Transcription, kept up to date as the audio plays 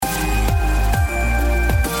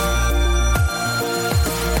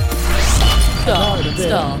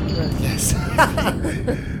star. Yes.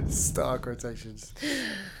 Star quotations.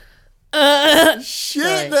 Sorry.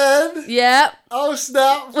 Shit, man. Yeah, Oh,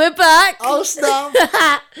 snap. we're back. Oh, snap.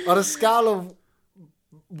 On a scale of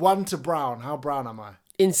 1 to brown, how brown am I?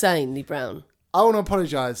 Insanely brown. I want to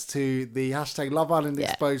apologise to the hashtag Love Island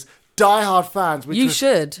Exposed diehard fans. You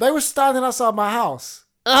should. They were standing outside my house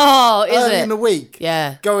Oh, is early it? in the week.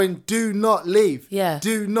 Yeah. Going, do not leave. Yeah.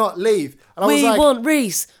 Do not leave. And I We was like, want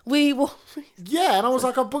Reese. We want Reese. yeah. And I was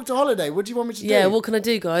like, I booked a holiday. What do you want me to do? Yeah, what can I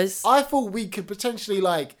do, guys? I thought we could potentially,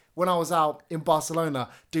 like, when I was out in Barcelona,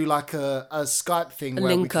 do like a Skype thing where we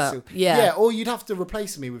link could up, still, yeah. or you'd have to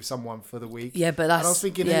replace me with someone for the week. Yeah, but And I that's... was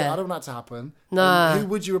thinking, yeah. I don't want that to happen. Nah. Who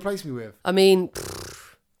would you replace me with? I mean,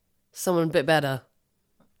 someone a bit better.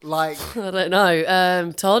 Like, I don't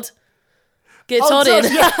know. Todd? Get Oh, Todd in.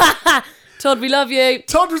 Todd, yeah. Todd, we love you.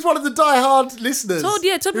 Todd was one of the diehard listeners. Todd who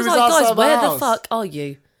was like, outside guys, my where the house. fuck are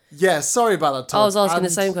you? Yeah, sorry about that, Todd. I was asking the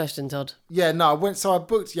And- same question, Todd. Yeah, no, I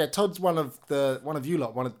booked. Yeah, Todd's one of you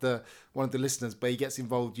lot, one of the listeners, but he gets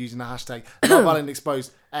involved using the hashtag Love Island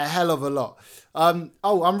Exposed a hell of a lot. I'm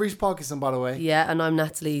Reece Parkinson, by the way. Yeah, and I'm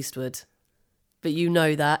Natalie Eastwood. But you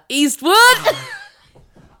know that. Eastwood!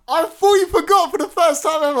 I thought you forgot for the first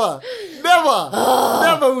time ever.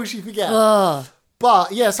 Never will she forget.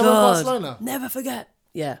 But yeah, so I'm in Barcelona. Never forget.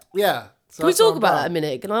 Yeah. Yeah. So Can we that's what talk I'm about that a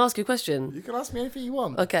minute? Can I ask you a question? You can ask me anything you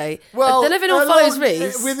want. Okay. Well, I don't know if anyone follows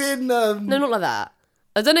Reese. Within No, not like that.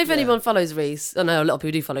 I don't know if anyone follows Reese. I know a lot of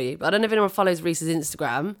people do follow you, but I don't know if anyone follows Reese's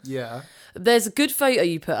Instagram. yeah. There's a good photo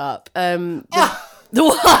you put up. The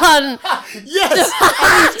one, Yes,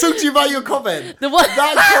 I need to talk to you about your comment. the one,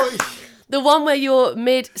 That the one where you're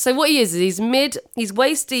mid. So what he is he's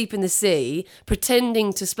waist deep in the sea,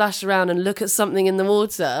 pretending to splash around and look at something in the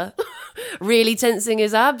water, really tensing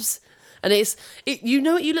his abs. And you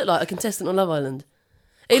know what you look like? A contestant on Love Island.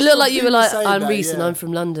 It looked like you were people like, say I'm that, Reese and yeah. I'm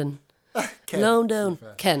from London. Kent, London. to be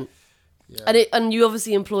fair. Kent. Yeah. And you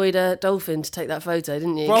obviously employed a dolphin to take that photo,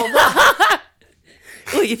 didn't you? Well,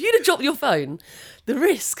 Wait, if you'd have dropped your phone, the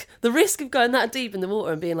risk of going that deep in the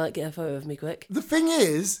water and being like, get a photo of me quick. the thing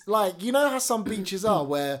is, like, you know how some beaches are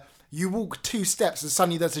where you walk 2 steps and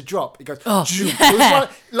suddenly there's a drop. It goes, Oh, zoom. yeah. It was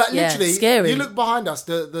like Yeah, literally, scary. you look behind us,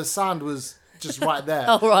 the sand was just right there.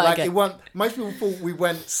 Oh, right, like okay. most people thought we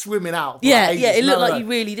went swimming out. For Yeah, like ages. yeah, it looked No, like no. you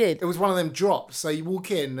really did. It was one of them drops. So you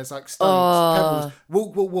walk in, there's like stones,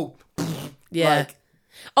 pebbles. Walk. Yeah. Like,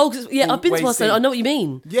 Oh, cause, yeah, I've been to waist Barcelona. deep. I know what you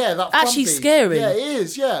mean. yeah, that Actually front beach. scary. Yeah, it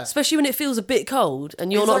is, yeah. Especially when it feels a bit cold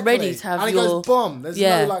and you're not ready to have and your... it goes bomb. There's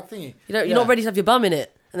Yeah. no like thingy. You're not ready to have your bum in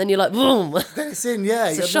it. And then you're like, boom. Then it's in, yeah.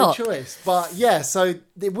 It's you a have no shock. choice. But yeah, so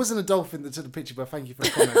it wasn't a dolphin that took the picture, but thank you for the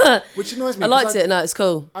comment. Which annoys me. I 'cause liked it. No, it's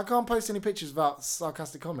cool. I can't post any pictures without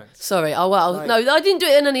sarcastic comments. Sorry. Oh, well. Like- No, I didn't do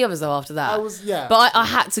it in any others, though, after that. I was, yeah. But I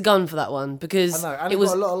had to gun for that one because I know. And it it was...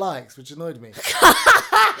 got a lot of likes, which annoyed me.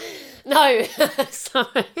 No.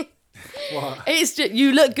 Sorry. What? It's just,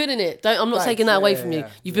 you look good in it. I'm not Thanks, taking that yeah, away yeah, from you. yeah,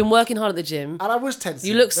 You've been working hard at the gym. And I was tense.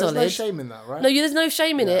 You look There's no solid. shame in that, right? No, there's no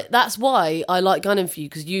shame in it. That's why I like gunning for you,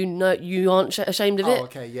 because you know you aren't ashamed of it. Oh,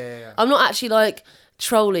 okay. Yeah. I'm not actually like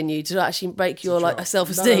trolling you to actually break your like troll.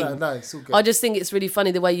 self-esteem. No, it's all good. I just think it's really funny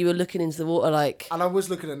the way you were looking into the water. Like, And I was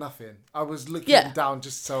looking at nothing. I was looking Yeah. down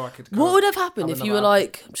just so I could. what would have happened if you were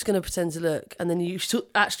like, I'm just going to pretend to look, and then you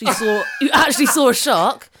actually saw a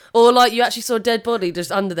shark, or like you actually saw a dead body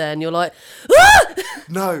just under there, and you're like, ah!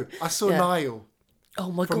 No, I saw Yeah. Niall Oh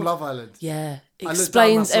my from god, Love Island. yeah, I looked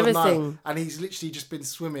explains down and I saw Niall, everything. and he's literally just been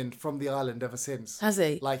swimming from the island ever since. Has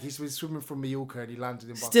he? Like he's been swimming from Mallorca and he landed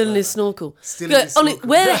in Barcelona. Still in his snorkel. Still Good. in his snorkel.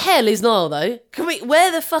 Where the Yeah. hell is Niall though? Where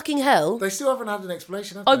the fucking hell? They still haven't had an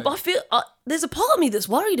explanation, have they? I feel there's a part of me that's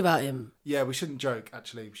worried about him. Yeah, we shouldn't joke,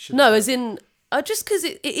 actually. We shouldn't No, joke. as in, just because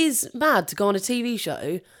it is mad to go on a TV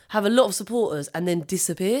show, have a lot of supporters, and then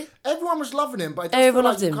disappear. Everyone was loving him, but it does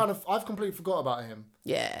Everyone feel loved like him. I've completely forgot about him.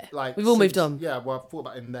 Yeah, Like we've all moved since- on. Yeah, well, I've thought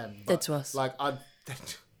about him then. Dead but, to us. Like,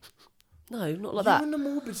 No, not like you that. and the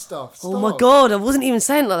morbid stuff. Oh my stop. god, I wasn't even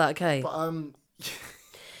saying it like that, Kay. But,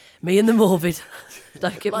 Me and the morbid.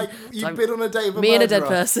 Don't get like, you've don't- been on a date with a Me and a dead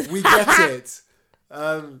murderer. person. We get it.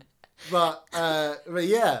 But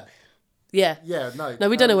yeah. Yeah. Yeah, no. No,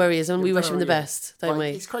 we don't know where he is, and yeah, we don't wish know him the where he is. best, don't Like,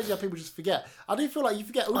 we? It's crazy how people just forget. I do feel like you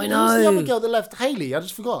forget. I Who's the know. other girl that left? Hayley. I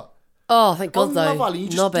just forgot. Oh, thank God, On though. Love Island, you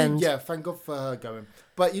just Knob do, end. yeah, thank God for her going.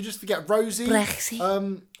 But you just forget Rosie. Brexy.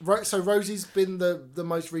 So Rosie's been the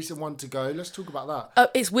most recent one to go. Let's talk about that. Oh,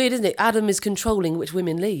 it's weird, isn't it? Adam is controlling which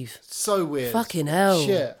women leave. So weird. Fucking hell.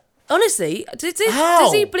 Shit. Honestly, does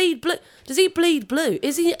How? he bleed blue? Does he bleed blue?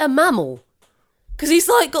 Is he a mammal? Because he's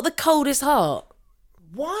like got the coldest heart.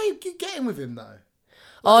 Why are you getting with him though?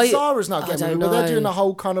 Zara's not getting don't with it, but they're know. doing the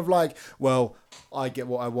whole kind of like, well, I get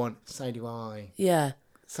what I want, so do I. Yeah.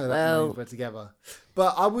 So that means we're together.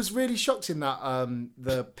 But I was really shocked in that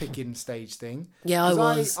the picking stage thing. Yeah, I 'Cause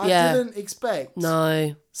was. I Yeah. didn't expect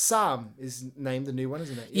No. Sam is named the new one,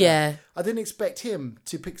 isn't it? Yeah. I didn't expect him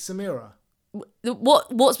to pick Samira.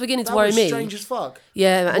 What's beginning to That worry was me? strange as fuck.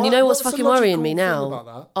 Yeah, and you What- know what's the fucking worrying me logical thing now?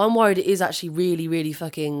 about that? I'm worried it is actually really, really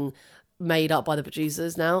fucking made up by the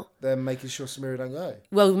producers now. They're making sure Samira don't go.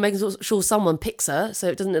 Well, making sure someone picks her so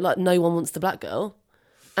it doesn't look like no one wants the black girl.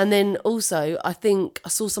 And then also, I think I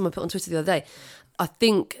saw someone put on Twitter the other day, I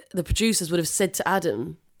think the producers would have said to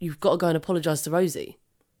Adam, you've got to go and apologise to Rosie.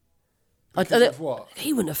 Because of what?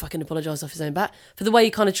 He wouldn't have fucking apologised off his own bat for the way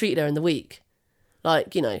he kind of treated her in the week.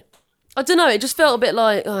 Like, you know, I don't know, it just felt a bit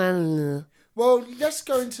like, Well, let's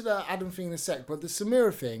go into the Adam thing in a sec, but the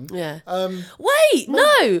Samira thing. yeah. Wait,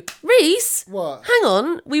 no, Reese. What? Hang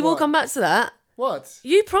on, we will What? come back to that. What?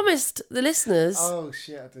 You promised the listeners. Oh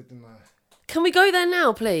shit! I didn't know. Can we go there now,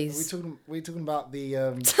 We please? talking about the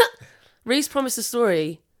Reese promised a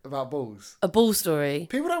story, about balls. a ball story.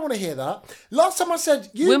 People don't want to hear that. Last time I said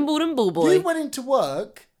you Wimbledon ball boy. you went into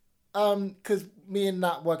work because me and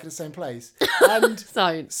Nat work at the same place, and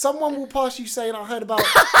Don't. someone will pass you saying, "I heard about."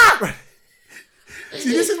 See,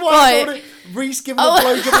 this is why Right. I called it Reese giving a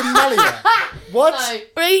blowjob in Malia. What?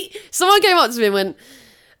 Right? Someone came up to me and went,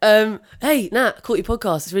 hey, Nat, I caught your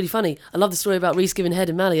podcast. It's really funny. I love the story about Reese giving head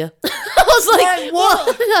in Malia. I was like, Wait,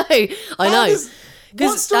 what? No, I How know. does- what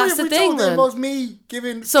Because story that's have the we thing, told that man. involves me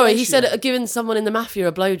giving? Sorry, he ratio? said giving someone in the mafia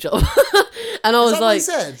a blowjob. And I was that what he like,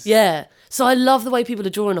 said? yeah. So I love the way people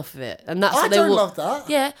are drawing off of it. And that's I what they don't wa- love that.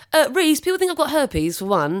 Yeah. Reese, people think I've got herpes, for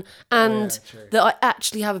one, and Yeah, true. that I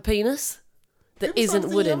actually have a penis that People isn't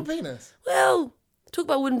start thinking you have wooden. a penis. Well, talk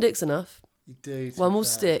about wooden dicks enough. You do. to One be will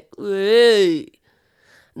fair. stick. Wait.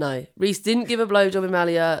 No, Reese didn't give a blowjob in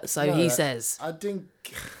Malia, so No, he says, I didn't.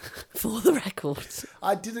 for the record.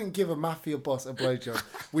 I didn't give a mafia boss a blowjob.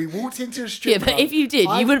 We walked into a strip Yeah, but club. if you did,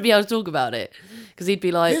 I- you wouldn't be able to talk about it. Because he'd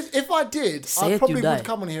be like, If I did, Say I it, probably you die. would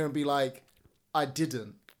come on here and be like, I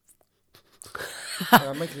didn't.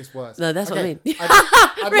 I'm making this worse. No, that's what I mean.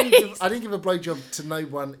 I didn't give a blowjob to no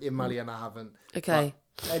one in Mali, and I haven't. okay,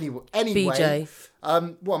 But anyway. BJ.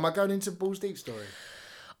 What am I going into Balls Deep story?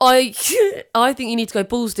 I think you need to go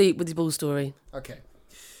balls deep with your ball story. Okay.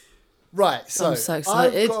 Right. So, I'm so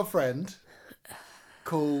excited. I've got a friend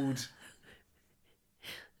called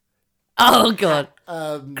Oh, God.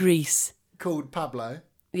 Um, Grease. Pablo,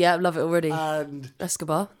 Yeah, love it already. and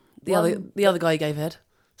Escobar. The one- other guy who gave head.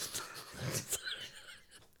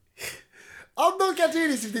 I'm not going to do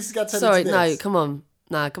this if this is going to turn Sorry, into no, this. come on.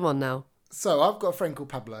 Nah, come on now. So I've got a friend called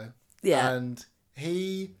Pablo. Yeah. And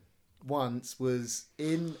he once was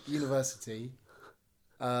in university.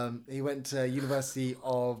 He went to University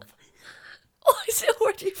of Oh, is it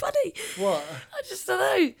already funny? what? I just don't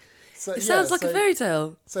know. So, It sounds like a fairy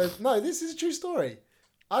tale. So no, this is a true story.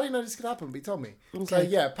 I didn't know this could happen, but he told me. So Okay.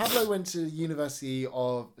 yeah, Pablo went to University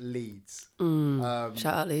of Leeds. Shout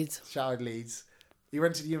out Leeds. Shout out Leeds. He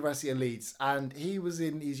went to the University of Leeds, and he was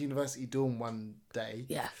in his university dorm one day,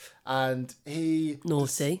 Yeah. and he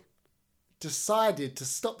Naughty. decided to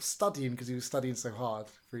stop studying because he was studying so hard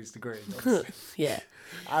for his degree, obviously, Yeah.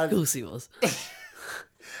 Of and, course he was.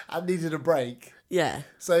 and needed a break. Yeah.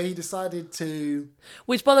 So he decided to,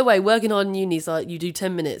 Which, by the way, working on uni is like you do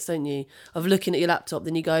 10 minutes, don't you, of looking at your laptop.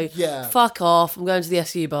 Then you go, Yeah. fuck off, I'm going to the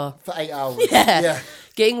SU bar. for 8 hours. Yeah.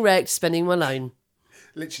 Getting wrecked, spending my loan.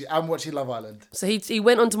 Literally, I'm watching Love Island. So he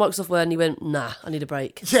went onto Microsoft Word and he went, nah, I need a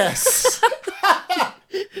break. Yes.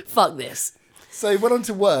 Fuck this. So he went on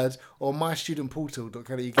to Word or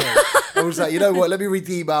mystudentportal.co.uk. I was like, you know what? Let me read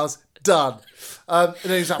the emails. Done. And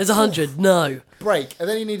then he's like, There's 100. No. break. And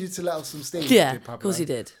then he needed to let off some steam. Yeah, did Pablo. of course he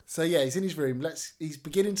did. So yeah, he's in his room. He's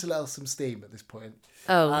beginning to let off some steam at this point.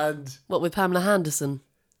 Oh. And What, with Pamela Henderson?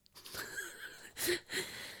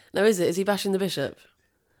 No, is it? Is he bashing the bishop?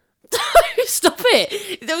 Stop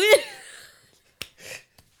it!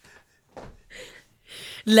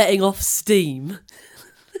 Letting off steam.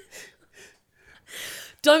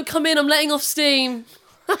 Don't come in, I'm letting off steam.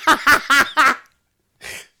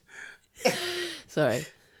 Sorry.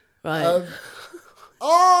 Right.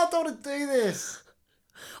 I don't want to do this.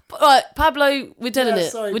 Right, Pablo, we're doing Yeah,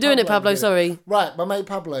 it. sorry, We're doing it, Pablo, Pablo, sorry. Right, my mate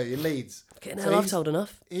Pablo in Leeds. Getting So hell, I've he's- told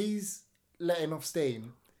enough. He's letting off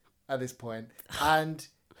steam at this point, and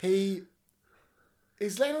he's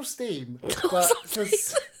letting off steam. But Sorry.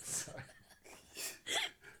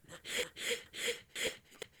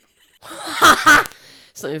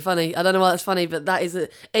 It's not even funny. I don't know why that's funny, but that is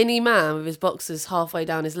any man with his boxers halfway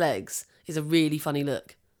down his legs is a really funny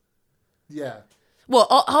look. yeah, What,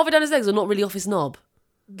 halfway down his legs or not really off his knob?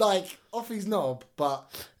 Like, off his knob, but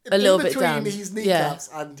A little in bit between down. his kneecaps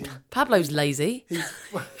and his... Pablo's lazy. He's,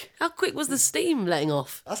 How quick was the steam letting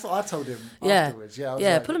off? that's what I told him Yeah. afterwards. Yeah, I was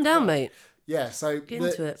Yeah, like, pull him down, mate. Yeah, so Get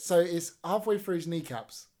into it. So it's halfway through his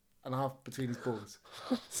kneecaps and half between his balls.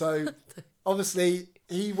 So obviously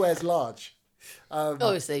he wears large.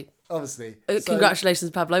 Obviously. Obviously. So- Congratulations,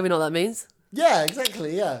 Pablo. We know what that means. Yeah,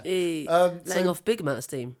 exactly. Yeah. Letting So off big amount of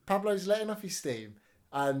steam. Pablo's letting off his steam,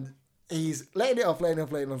 and he's letting it off.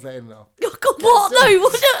 Oh, God, what? No,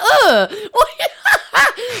 what?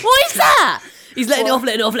 What is that? He's letting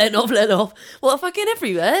it off. What, fucking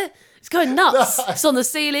everywhere? It's going nuts. No. It's on the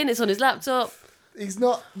ceiling. It's on his laptop. He's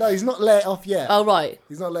not let it off yet. Oh, right.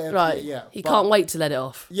 He's not let it off Right. yet. He but- can't wait to let it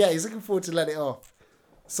off. Yeah, he's looking forward to let it off.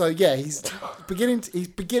 So yeah, he's beginning.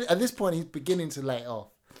 At this point, he's beginning to let it off.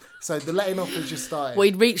 So the letting off has just started. Well,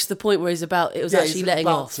 he'd reached the point where it was he's actually letting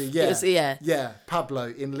about off. to, yeah. It was, yeah. Yeah,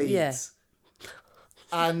 Pablo in Leeds. Yeah.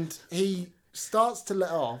 And he starts to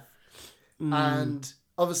let off. And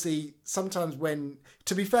obviously, sometimes when,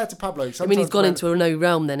 to be fair to Pablo, I mean, he's gone when, into a no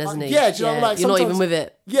realm then, hasn't he? Yeah, do you know, like, you're not sometimes- even with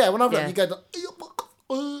it. Yeah, when I've Yeah. like, you go,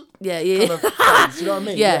 Yeah. kind of phase, you know what I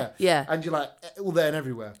mean? Yeah. And you're like, all there and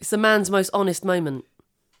everywhere. It's the man's most honest moment.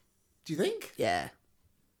 Do you think? Yeah.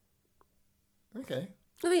 Okay.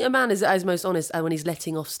 I think a man is at his most honest when he's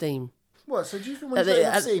letting off steam. What? So do you think when he's letting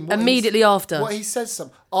off steam, what immediately after. what he says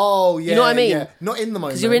something? Oh yeah, You know what I mean? Yeah. Not in the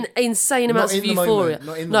moment. Because you're in insane amounts Not of in the euphoria. moment,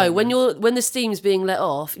 not in the moment. when the steam's being let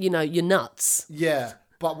off, you're nuts. Yeah,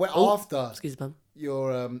 but when, Oh. after Excuse me.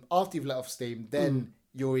 you're after you've let off steam, then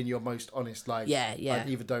you're in your most honest. Like Yeah, yeah. I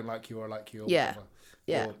either don't like you or I like you. Or Yeah, whatever.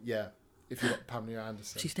 yeah. Or, yeah. If you're Pamela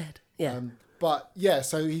Anderson. She's dead. Yeah. But yeah,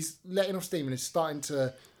 so he's letting off steam and it's starting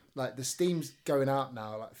to like the steam's going out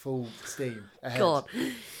now, like full steam ahead. God.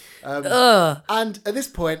 And at this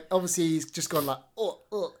point, obviously, he's just gone like,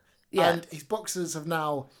 Yeah. and his boxers have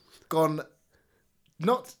now gone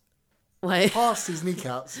not Wait. past his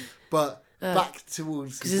kneecaps, but back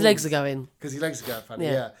towards Because his legs are going. Because his legs are going funny,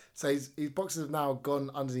 Yeah. yeah. So his boxers have now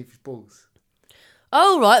gone underneath his balls.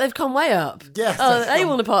 Oh, right. They've come way up. Yeah. Oh, they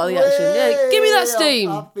want a part of the action. Yeah. Give me that steam.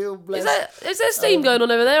 I feel blessed. Is there steam going on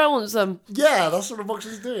over there? I want some. Yeah, that's what the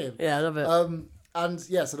boxer's doing. Yeah, I love it. And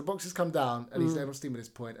yeah, so the boxers come down and he's letting off steam at this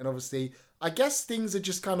point. And obviously, I guess things are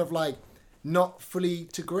just kind of like not fully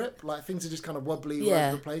to grip. Like things are just kind of wobbly all Yeah.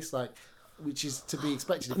 over the place, like which is to be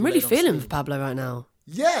expected. if I'm you're really letting off feeling for steam. Pablo right now.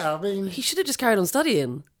 Yeah, I mean, He should have just carried on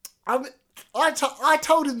studying. I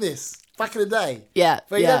told him this back in the day. Yeah.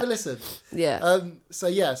 But he yeah. never listened. Yeah. So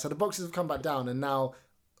the boxers have come back down, and now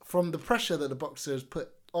from the pressure that the boxers put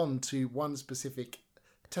onto one specific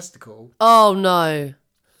testicle, Oh, no.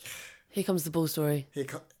 Here comes the ball story. here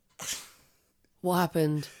co- What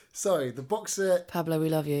happened? so the boxer Pablo, we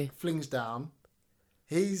love you. flings down.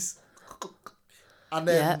 And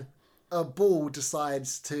then a ball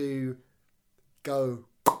decides to go.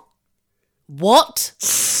 What?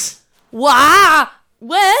 Wow.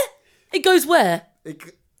 Where? It goes where?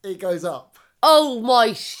 It goes up. Oh,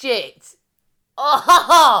 my shit.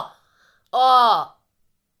 Oh. Oh.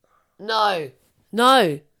 No.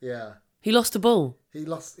 No. Yeah, He lost the ball. he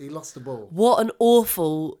lost the ball. What an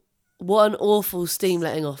awful steam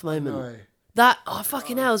letting off moment. No. That,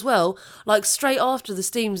 fucking hell as well. Like, straight after the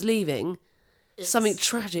steam's leaving, something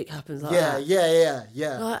tragic happens like that. Yeah.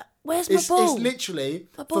 Like, where's my It's ball? literally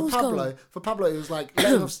My for ball's Pablo. gone. For Pablo, it was like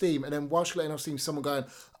letting off steam, and then whilst you're letting off steam, someone going,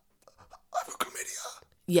 "I've got chlamydia."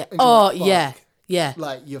 Yeah. And you're Oh, like, fuck. yeah. Yeah.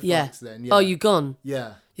 Like you're Yeah. fucked then. Yeah. Oh, you're gone.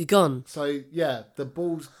 Yeah. You're gone. So yeah, the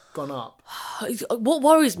ball's gone up. What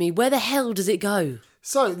worries me, where the hell does it go?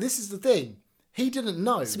 So this is the thing. He didn't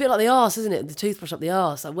know. It's a bit like the arse, isn't it? The toothbrush up the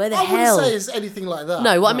arse. Like, where the I hell? wouldn't say it's anything like that.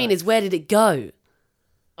 No, what I mean is, where did it go?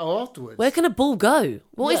 Oh, afterwards. Where can a ball go?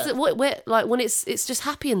 What is Yeah. it? Where? Like when it's just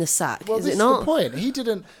happy in the sack, Well, is this it is not? the point. He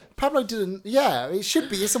didn't. Pablo didn't. Yeah, it should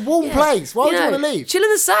be. It's a warm place. Why would you want to leave? Chill in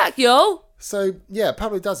the sack, yo. So yeah,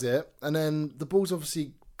 Pablo does it, and then the ball's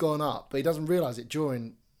obviously gone up, but he doesn't realise it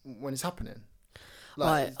when it's happening.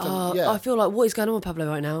 Right. it's done- yeah. I feel like what is going on with Pablo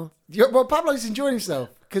right now? Yeah, well, Pablo's enjoying himself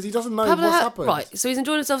because he doesn't know Pablo what's happened. Right. So he's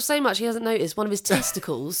enjoying himself so much he hasn't noticed one of his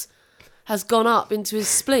testicles has gone up into his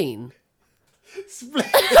spleen.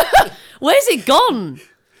 Where's it gone?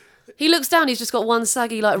 He looks down. He's just got one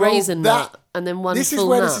saggy like Well, raisin nut and then one This is full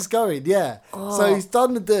where nut. this is going. Yeah. So he's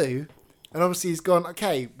done the do, and obviously he's gone.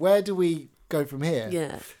 Okay, where do we go from here?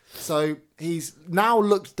 Yeah. So he's now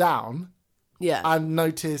looked down Yeah. and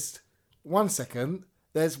noticed. 1 second,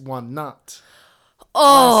 there's one nut.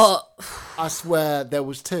 Oh. I swear there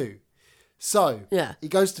was two. So Yeah. he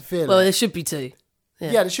goes to feel Well, it. there should be two.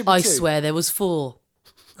 Yeah, there should be I two. swear there was four.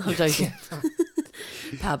 I'm joking.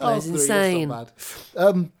 Pablo's Oh, 3, insane. that's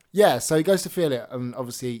not bad. Yeah, so he goes to feel it, and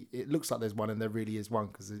obviously it looks like there's one, and there really is one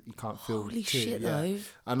because you can't feel Holy two. shit, yeah. though.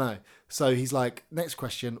 I know. So he's like, next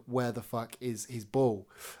question, where the fuck is his ball?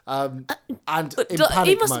 And in panic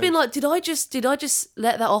He must have been mode- like, did I just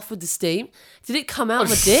let that off with the steam? Did it come out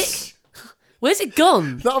my dick? Where's it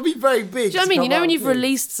gone? Do That'll be very big. you know what I mean? You know when you've released.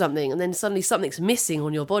 released something and then suddenly something's missing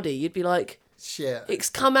on your body, you'd be like, Shit. it's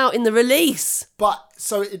come out in the release. But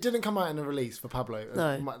so it didn't come out in a release for Pablo.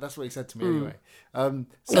 No. That's what he said to me anyway. So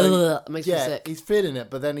Ugh, it makes me yeah, sick. he's feeling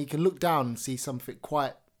it, but then he can look down and see something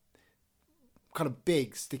quite kind of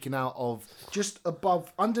big sticking out of just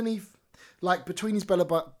above, underneath, like between his belly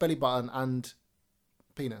button and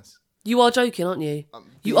penis. You are joking, aren't you?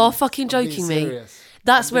 You being- are fucking I'm being joking me. serious.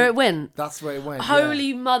 That's where it went. That's where it went.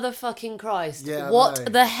 Holy motherfucking Christ. Yeah, I What know.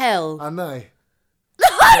 the hell? Yeah. I know.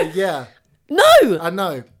 Yeah, No! I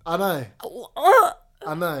know. I know. Oh,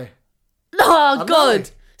 I know. God. know.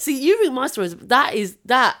 See, you read my stories. That is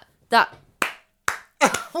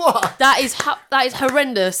What? that is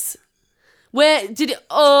horrendous. Where did it?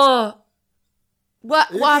 Oh, what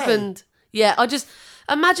Okay. happened? Yeah, I just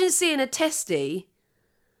imagine seeing a testy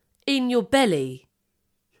in your belly,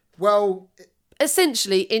 Well,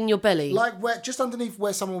 essentially in your belly. like where just underneath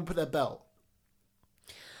where someone would put their belt.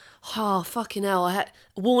 Oh, fucking hell! I had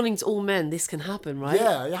warning to all men. This can happen, right?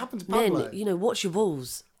 Yeah, it happened to Pablo. Men, you know, watch your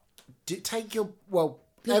balls. Take your Look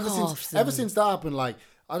ever after since them. that happened, like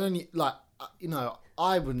I don't like you know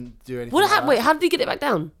I wouldn't do anything. What like happened? that. Wait, how did he get it back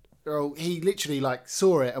down? Girl, he literally like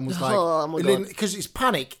saw it and was like, Oh, my God. because it's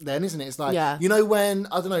panic then, isn't it? It's like Yeah. you know when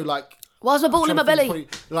I don't know like. Why was my ball in my trying to belly?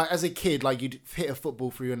 think like as a kid, like you'd hit a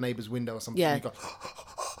football through your neighbour's window or something. Yeah. And you go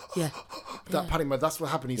Yeah, that panic mode. That's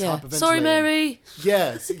what happened. He's yeah. hyperventilating. Sorry, Mary.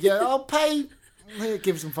 Yes. Yeah. I'll pay. Here,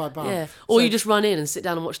 gives him £5. Yeah. Or you just run in and sit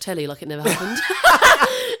down and watch telly like it never happened,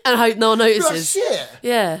 and hope no one You're like, notices. shit.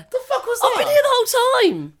 Yeah. The fuck was I've that? been here the whole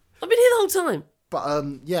time. I've been here the whole time.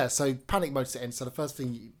 But yeah, so panic mode to end. So the first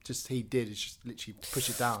thing he did is just literally push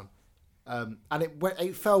it down, and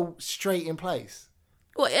it fell straight in place.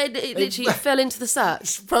 What? It literally fell into the sack. It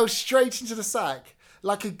fell straight into the sack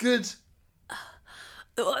like a good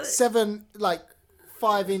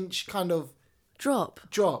 5-inch kind of Drop.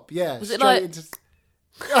 drop. Yeah, Was it straight like- into.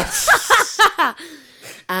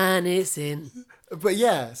 And it's in. But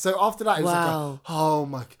yeah, so after that, it was Wow. like, oh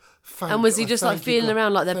my. Thank And was he God, just, thank like, you, feeling God.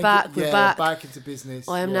 around like they're Thank back, you. we're Yeah, back. into business.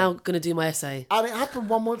 I am yeah. now going to do my essay. And it happened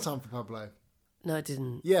one more time for Pablo. No, it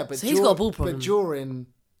didn't. Yeah, but so he's got a ball problem. But during,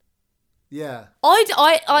 yeah.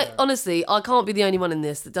 I honestly, I can't be the only one in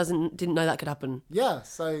this that didn't know that could happen. Yeah,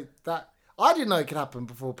 so that I didn't know it could happen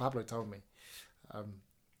before Pablo told me.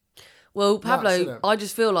 Well, Pablo, isn't it? I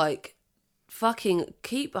just feel like fucking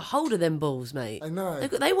keep a hold of them balls, mate. I know.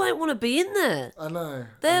 They won't want to be in there. I know.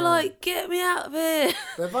 They're like, get me out of here.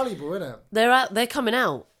 They're valuable, isn't it? They're out. They're coming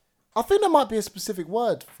out. I think there might be a specific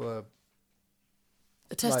word for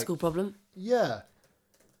A testicle problem. yeah.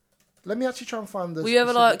 Let me actually try and find the. Were you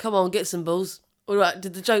ever like, come on, get some balls? All right,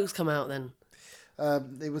 did the jokes come out then?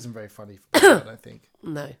 It wasn't very funny. For me, I don't think.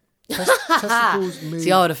 No. Testicles move.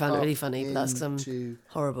 See, I would have found it up really funny, but that's into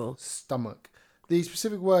horrible. stomach. The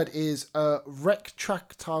specific word is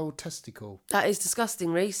retractile testicle. That is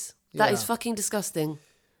disgusting, Reese. That is Yeah. fucking disgusting.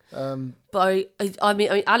 Do But I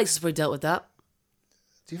mean, Alex has probably dealt with that.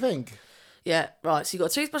 you think? Yeah, right. So you got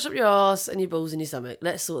a toothbrush up your ass and your balls in your stomach.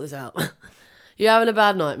 Let's sort this out. You're having a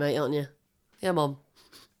bad night, mate, aren't you? Yeah, Mom.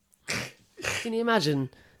 Can you imagine?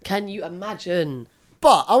 Can you imagine?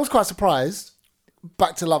 But I was quite surprised.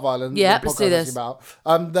 Back to Love Island. Yeah, the let's podcast do I was this.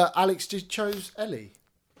 About, that Alex just chose Ellie.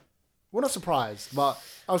 Well, not surprised, but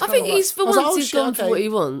I was. I kind think of like, he's for I was like, once oh, he's shit, gone for okay. what he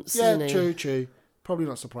wants. Yeah, isn't he? true. Probably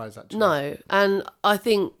not surprised actually. No, and I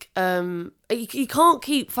think you can't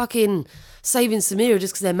keep fucking saving Samira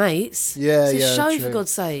just because they're mates. Yeah, it's a yeah. show true. for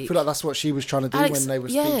God's I sake. feel like that's what she was trying to do Alex, when they were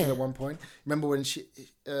yeah. speaking at one point. Remember when she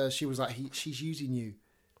was like, she's using you.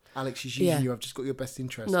 Alex, she's using Yeah. you. I've just got your best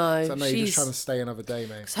interest. No, so, no, you're she's- just trying to stay another day,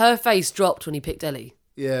 mate. Her face dropped when he picked Ellie,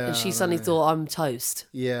 Yeah. and she I suddenly know. thought, "I'm toast."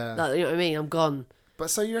 Yeah. Like, you know what I mean? I'm gone. But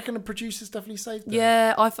so you reckon the producers definitely saved them?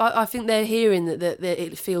 Yeah, I think they're hearing that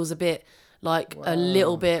it feels a bit like a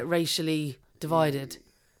little bit racially divided.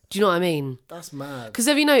 Do you know what I mean? That's mad. Because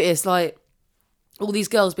have you noticed, like, all these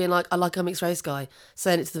girls being like, I like a mixed race guy,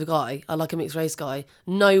 saying it to the guy, I like a mixed race guy.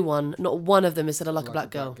 No one, not one of them has said I like a black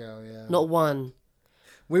girl. Yeah. Not one.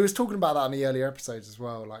 We was talking about that in the earlier episodes as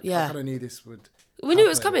well. Like, I Yeah. kind of knew this would. We knew it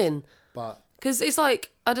was happen, coming. But Because it's like,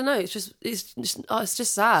 I don't know, it's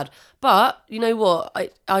just sad. But, you know what?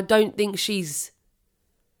 I don't think she's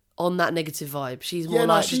on that negative vibe. She's more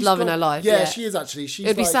like just loving her life. Yeah, she is actually. She's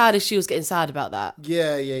It'd be like, sad if she was getting sad about that.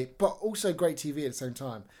 Yeah, but also great TV at the same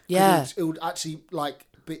time. 'Cause Yeah. it would actually like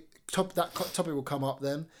that topic will come up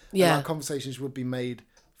then. Yeah. And like, conversations would be made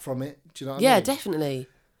from it. Do you know what I Yeah, mean? definitely.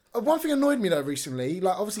 One thing annoyed me though recently,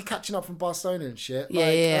 like obviously catching up from Barcelona and shit. Yeah,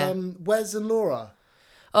 like, yeah. Wes and Laura.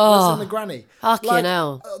 Oh, Wes and the granny. fucking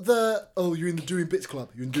hell. You're in the Doing Bits Club.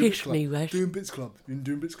 You're in Doing Bits Kiss Club. me, Wes. Doing Bits Club. You're in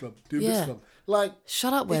Doing Bits Club. Doing Yeah. Bits Club. Like,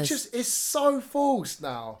 Shut up, Wes. it's so false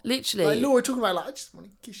now. Literally. Like Laura talking about like, I just want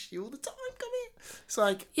to kiss you all the time. Come here. It's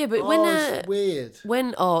like, Yeah, but it's weird.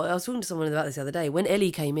 I was talking to someone about this the other day. When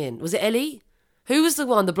Ellie came in, was it Ellie? Who was the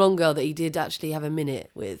blonde girl that he did actually have a minute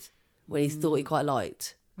with when he thought he quite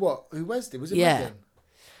liked? What? Who Wes did? Was it Yeah. Megan?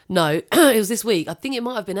 No, it was this week. I think it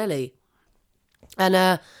might have been Ellie.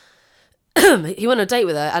 And he went on a date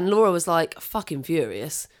with her, and Laura was like fucking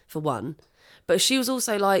furious for one. But she was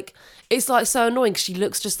also like, it's like so annoying because she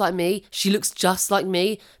looks just like me. She looks just like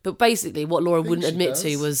me. But basically, what Laura wouldn't she admit to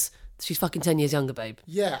does. was she's fucking 10 years younger, babe.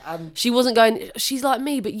 Yeah, and She wasn't going, she's like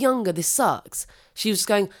me, but younger. This sucks. She was just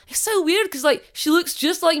going, it's so weird because like she looks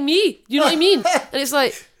just like me. You know what I mean? And it's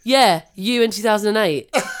like, yeah, you in 2008.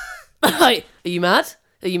 Like, are you mad?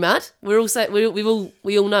 Are you mad? We're all set. We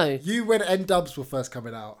all know. you when N-Dubs were first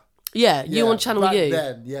coming out. Yeah, you on Channel back U.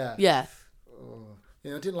 then, yeah. Yeah.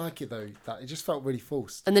 Yeah, I didn't like it though. That it just felt really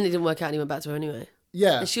forced. And then it didn't work out and he went back to her anyway.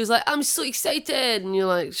 Yeah. And she was like, I'm so excited. And you're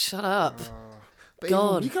like, shut up. But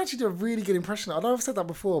God. you can actually do a really good impression. I know I've said that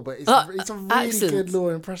before, but it's a really accent. good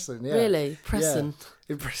Laura impression. Yeah. Really? Preston.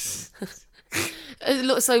 Yeah. Impression.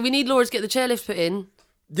 Look, so we need Laura to get the chairlift put in.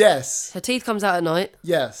 Yes. Her teeth comes out at night.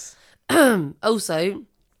 Yes. Also,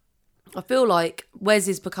 I feel like Wes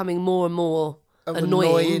is becoming more and more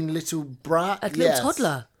annoying. little brat. A little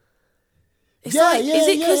toddler. It's Yeah, like, yeah, is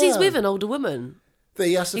it because he's yeah. with an older woman? That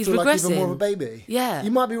he has to He's feel like even more of a regressing. baby. Yeah.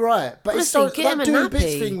 You might be right. But Honestly, it's so, get him that a doing bits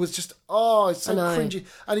nappy. thing was just, it's so I know. cringy.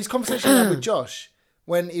 And his conversation he had with Josh,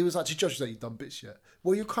 when he was actually, Josh was like, you've done bits yet?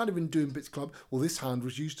 Well, you're kind of in Doing Bits Club. Well, this hand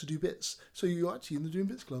was used to do bits. So you're actually in the Doing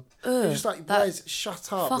Bits Club. You're just like, guys,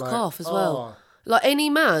 shut up. Fuck like, off as well. oh. Like any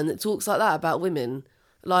man that talks like that about women,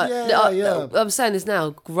 like Yeah. I'm saying this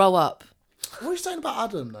now, grow up. What are you saying about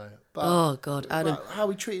Adam, though? About, Oh God, Adam. about how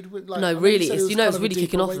he treated with, like... I No, know you really, said it's, it was it's kind of a really deeper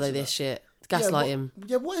kicking off way though. to This that. shit, Yeah,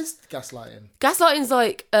 gaslighting. what is gaslighting? Gaslighting's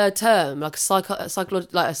like a term, like a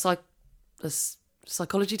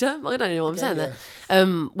psychology term. I don't know what I'm saying there.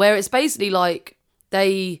 Where it's basically like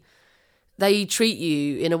they treat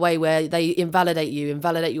you in a way where they invalidate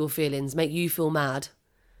your feelings, make you feel mad.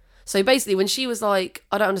 So basically, when she was like,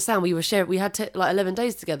 "I don't understand," we had like 11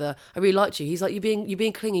 days together. I really liked you. He's like, "You're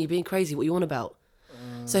being clingy, you're being crazy. What you on about?"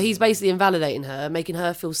 So he's basically invalidating her, making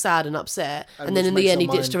her feel sad and upset, and then which in the makes end, he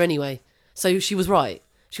her ditched mind- her anyway. So she was right.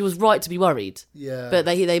 She was right to be worried. Yeah. But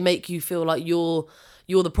they make you feel like you're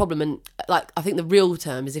the problem, and like I think the real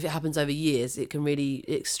term is if it happens over years, it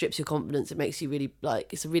strips your confidence. It makes you really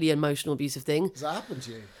like it's a really emotional, abusive thing. Does that happen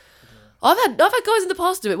to you? I've had guys in the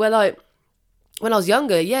past do it where like when I was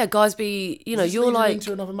younger, yeah, guys be Is this you're leading like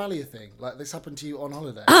into another Malia thing. Like this happened to you on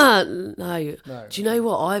holiday. no. No, Do you know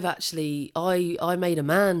what? I've actually I made a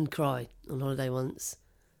man cry on holiday once.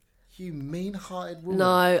 You mean-hearted woman.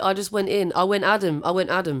 No, I just went in. I went Adam,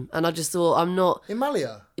 and I just thought I'm not. In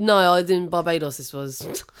Malia. No, I was in Barbados. This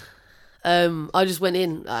was. I just went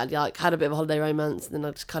in. I like had a bit of a holiday romance, and then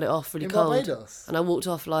I just cut it off really In cold. Barbados? And I walked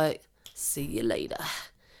off like, "See you later."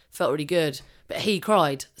 Felt really good, but he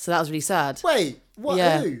cried, so that was really sad. Wait, what?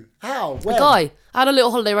 Yeah. Who? How? When? A guy. I had a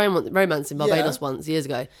little holiday romance in Barbados Yeah. once years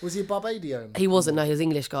ago. Was he a Barbadian? He wasn't. No, he was an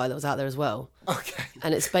English guy that was out there as well. Okay.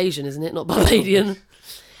 And it's Bayesian, isn't it? Not Barbadian.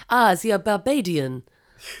 Is he a Barbadian?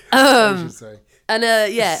 I should say. And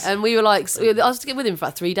yeah, and we were like, I was with him for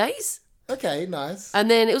like 3 days. Okay, nice.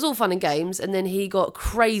 And then it was all fun and games, and then he got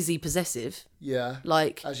crazy possessive. Yeah.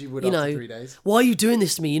 Like, As you would you after know, 3 days. why are you doing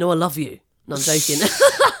this to me? You know I love you. No, I'm joking.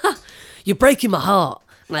 You're breaking my heart.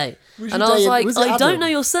 No. Was And you I was dating- like, was it I don't Adam? know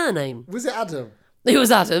your surname. Was it Adam? It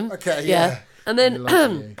was Adam. Okay, yeah. And I then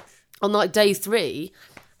love you. on like day 3,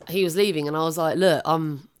 he was leaving, and I was like, look,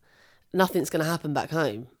 nothing's going to happen back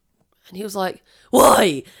home. And he was like,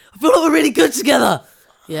 why? I feel like we're really good together.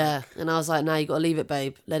 Yeah. And I was like, no, you got to leave it,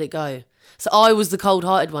 babe. Let it go. So I was the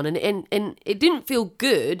cold-hearted one. And it didn't feel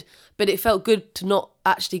good, but it felt good to not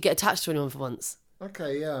actually get attached to anyone for once.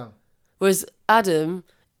 Okay, yeah. Whereas Adam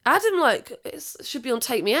like, should be on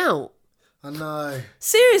Take Me Out. I know.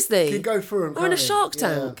 Seriously. He can go through them. Or in a Shark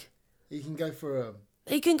Tank. He can go through them.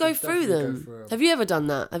 He can go through definitely them. go through 'em. Have you ever done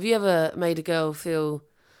that? Have you ever made a girl feel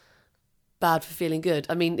bad for feeling good?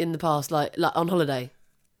 I mean, in the past, like on holiday.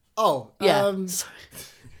 Oh, Yeah. Sorry.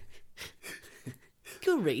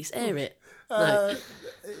 Go on, Reese, air it. No.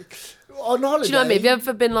 On holiday. Do you know what I mean? Have you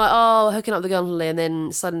ever been like, oh, hooking up the girl on holiday, and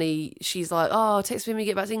then suddenly she's like, oh, text me when you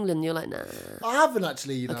get back to England. And you're like, nah. I haven't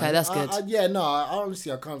actually. You know. Okay, that's good. Yeah, no.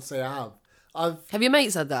 Honestly, I can't say I have. Have your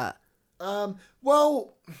mates had that?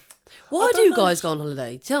 Well. Why do you guys go on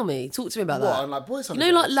holiday? Tell me. Talk to me about What, that. on like boys' You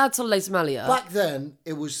holidays? know, like lads' holiday to Malia. Back then,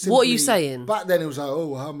 it was simply... What are you saying? Back then, it was like,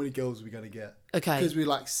 oh, how many girls are we going to get? Okay. Because we were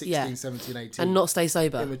like 16, Yeah. 17, 18. And not stay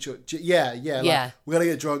sober. Immature. Yeah. Like, Yeah. we're going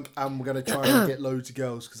to get drunk and we're going to try and get loads of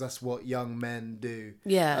girls because that's what young men do.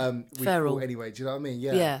 Yeah. We Feral. thought anyway, do you know what I mean?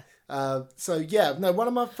 Yeah. Yeah. So, yeah, no, one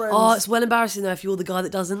of my friends... Oh, it's well embarrassing though if you're the guy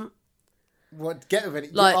that doesn't. What, get with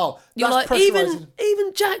it? Like, oh, you're that's like, pressurising.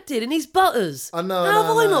 even Jack did, and he's butters. I know. How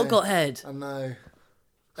have I know. not got head? I know.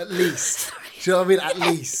 At least. Do you know what I mean? At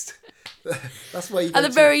least. That's why you go At the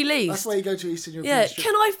very least. That's why you go to Eastern European Yeah. strip.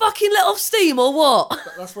 Can I fucking let off steam or what?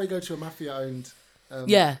 That's why you go to a mafia-owned...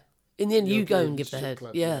 Yeah. In the end, you go European and give the strip head.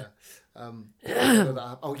 club, Yeah.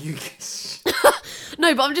 Oh, you...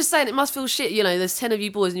 No, but I'm just saying it must feel shit. You know, there's 10 of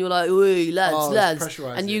you boys, and you're like, "Ooh, lads, Oh, it's lads,"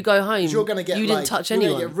 pressurising. and you go home. You're gonna get. You didn't touch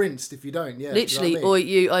anyone. You're gonna get rinsed if you don't. Yeah. Literally, do you know what I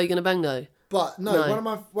mean? or are you gonna bang though? But no, No.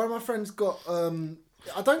 one of my friends got.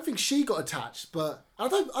 I don't think she got attached, but I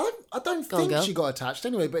don't think girl. she got attached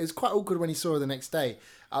anyway. But it's quite awkward when he saw her the next day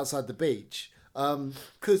outside the beach,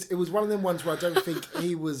 because it was one of them ones where I don't think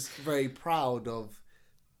he was very proud of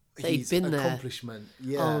He'd his been there. accomplishment.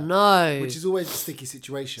 Yeah. Oh no! Which is always a sticky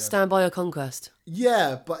situation. Stand by your conquest.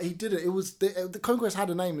 Yeah, but he did it. It was the conquest had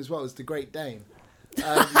a name as well. It was the Great Dane.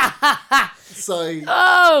 So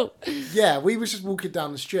Oh, yeah, we was just walking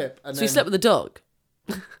down the strip, and so then, he slept with the dog.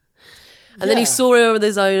 And then he saw her with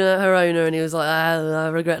her owner, and he was like, I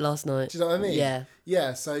regret last night. Do you know what I mean? Yeah.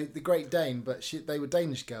 Yeah. So the Great Dane, but they were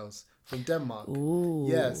Danish girls from Denmark. Ooh.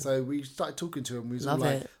 Yeah. So we started talking to him. We was Love all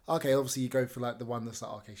like, it. okay, obviously you go for like the one that's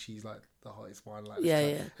like, okay, she's like the hottest one, like this Yeah,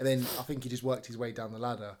 type. yeah. And then I think he just worked his way down the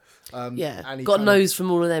ladder. Yeah. And he Got kind nose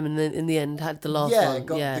from all of them, and then in the end had the last yeah, one.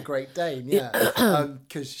 got Yeah. the Great Dane. Yeah.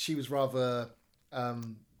 Because she was rather.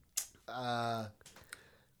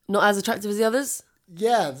 Not as attractive as the others.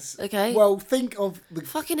 Yeah. Okay. Well, think of the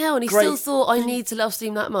Fucking hell, and he Great still thought I need to let off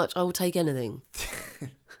steam that much. I will take anything.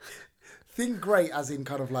 think great as in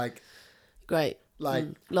kind of like Great. Like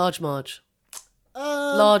large Marge.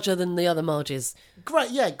 Larger than the other Marges.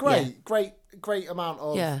 great. Yeah, great, great amount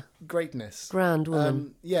of greatness. Grand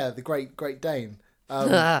woman. Yeah, the Great Dane.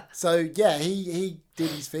 So yeah, he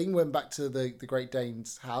did his thing. Went back to the Great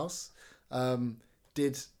Dane's house.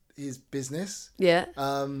 Did his business. Yeah.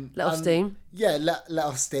 Let off steam. Yeah, let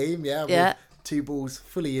off steam. Yeah. Yeah. With 2 balls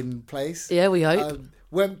fully in place. Yeah, we hope.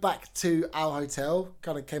 Went back to our hotel.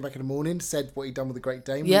 Kind of came back in the morning. Said what he'd done with the Great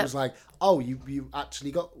Dane. Yep. We was like, oh, you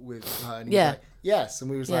actually got with her. And he Yeah. was like, yes.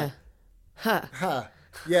 And we was Yeah. like, Ha. huh.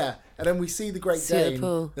 Yeah. And then we see the Great See you at the Dane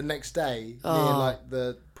pool. the next day near Oh. like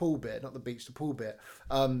the pool bit, not the beach, the pool bit.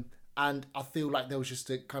 And I feel like there was just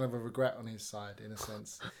a kind of a regret on his side in a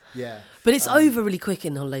sense. Yeah. But it's over really quick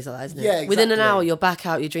in holidays like that, isn't it? Yeah, Within an exactly. hour, you're back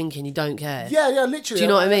out, you're drinking, you don't care. Yeah, literally. Do you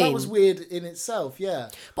know what I mean? That was weird in itself, yeah.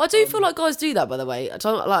 But I do feel like guys do that, by the way. I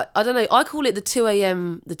don't know. I call it the 2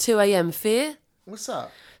 a.m. fear. What's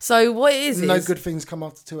up? So what it is No good things come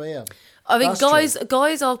after 2 a.m. I think That's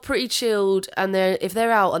guys are pretty chilled, and if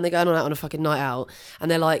they're out and they're going out on a fucking night out, and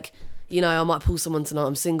they're like, you know, I might pull someone tonight.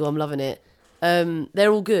 I'm single. I'm loving it.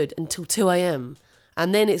 They're all good until 2 a.m.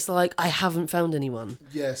 And then it's like, I haven't found anyone.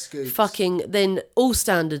 Yeah, scoops. Fucking, then all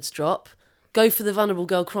standards drop. Go for the vulnerable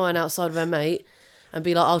girl crying outside of her mate and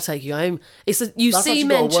be like, I'll take you home. You That's see actually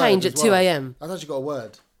men got a word change as at 2 well. a.m. That's actually got a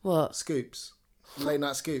word. What? Scoops. Late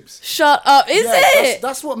night scoops. Shut up. Is it?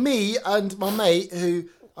 That's what me and my mate, who,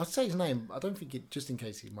 I'll say his name, I don't think it, just in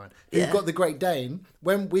case he's mine, who got the Great Dane,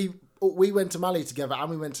 when we went to Mali together and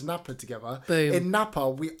we went to Napa together. Boom. In Napa,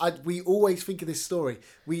 we always think of this story.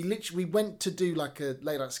 We went to do like a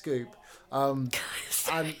late night scoop, and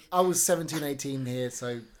I was 17, 18 here,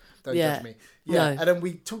 so don't judge me. Yeah, No. and then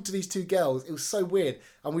we talked to these 2 girls. It was so weird,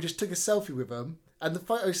 and we just took a selfie with them. And the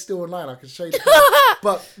photo's still online. I can show you.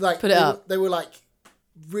 But like, Put it up. They were like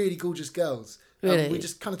really gorgeous girls. Really? We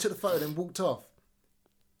just kind of took the photo and then walked off.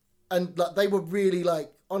 And like they were really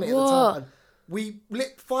like on it at the What? time.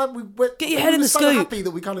 And we went. Get your head we in were the so scoop. happy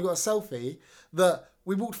that we kind of got a selfie that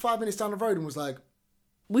we walked 5 minutes down the road and was like,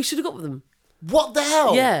 We should have got with them. "What the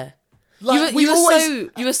hell?" Yeah. Like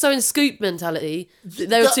You were so in scoop mentality.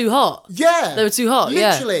 They were too hot. Yeah, They were too hot,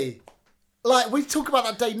 yeah. Literally. Like we talk about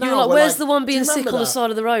that day now. You were like, we're where's the one "Do you being sick remember on the that?" side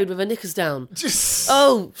of the road with her knickers down? Just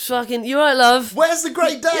Oh, fucking, you're right, love. where's the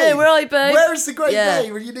Great Day? Yeah, where are you, babe? Where is the Great Yeah.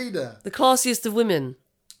 Day when you need her? The classiest of women.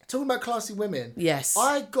 Talking about classy women. Yes.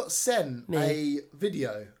 I got sent a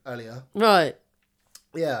video earlier Right.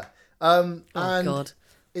 Yeah. Oh And God.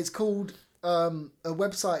 it's called a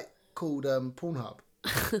website called Pornhub.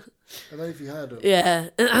 I don't know if you heard of it. Yeah.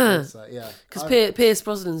 Website, yeah. Because Pierce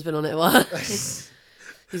Brosnan's been on it a while.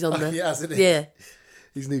 He's on there. Yeah, hasn't he? Yeah.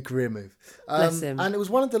 His new career move. Bless him. And it was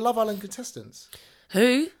one of the Love Island contestants.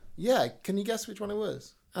 Who? Yeah, can you guess which one it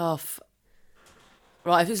was? Oh,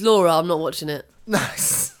 right. If it's Laura, I'm not watching it.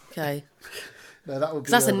 Nice. Okay. No, that would be.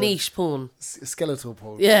 Because that's a niche porn. Skeletal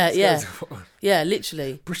porn. Yeah, Skeletal porn. Yeah,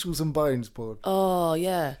 literally. Bristles and bones porn. Oh,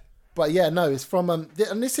 yeah. But yeah, no, it's from and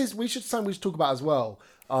this is we should talk about as well.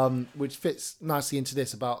 Which fits nicely into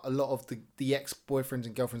this about a lot of the ex-boyfriends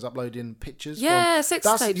and girlfriends uploading pictures. Yeah, sex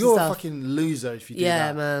tapes You're and a stuff. fucking loser if you do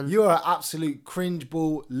Yeah, that. man. You're an absolute cringe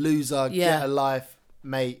ball loser. Yeah. Get a life,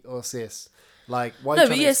 mate or sis. Like, why? No,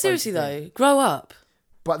 but yeah, seriously though, grow up.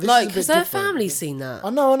 But this Like, is a because bit their different. family's seen that. I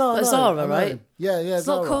know. Like Zara, I know. right? Yeah, It's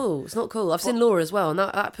Zara. not cool. It's not cool. I've seen Laura as well, and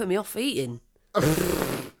that put me off eating.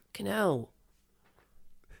 Fucking hell.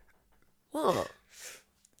 What?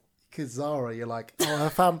 Because Zara, you're like,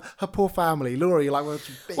 oh, her poor family. Laura, you're like, well,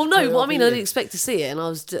 No, what I mean, I didn't expect to see it, and I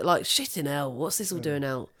was like, shit in hell, what's this all doing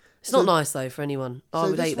out? It's not nice, though, for anyone. I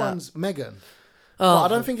would this hate that. one's Megan. Oh, But I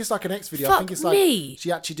don't think it's like an X video. I think it's like me.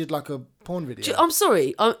 she actually did like a porn video. I'm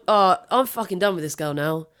sorry. I'm fucking done with this girl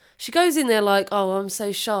now. She goes in there like, oh, I'm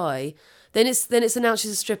so shy. Then it's announced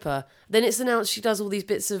she's a stripper. Then it's announced she does all these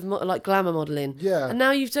bits of like glamour modeling. Yeah. And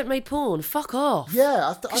now you've made porn. Fuck off.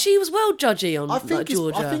 Yeah, She was well judgy on I think like,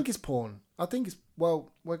 Georgia. I think it's porn. I think it's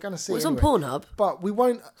we're gonna see. It's anyway. on Pornhub. But we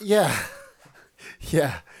won't. Yeah,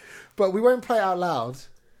 yeah. But we won't play it out loud.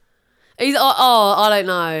 I don't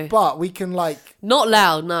know. But we can like. Not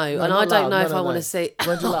loud, no. And I not don't loud. know No, if no, I want no. to see.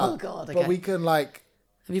 Won't do loud. Oh God. Okay. But we can like.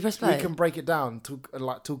 Have you pressed play? We can break it down,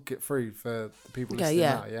 talk it through for the people Okay, listening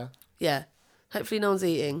yeah. now. Yeah. Yeah. Hopefully no one's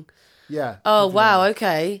eating. Yeah. Oh hopefully wow. not.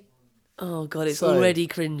 Okay. Oh God, it's So- already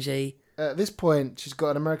cringy. At this point, she's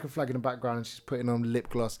got an American flag in the background and she's putting on lip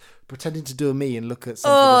gloss, pretending to do a me and look at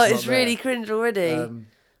something. Oh, that's it's not really there. cringe already.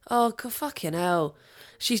 Oh God, fucking hell.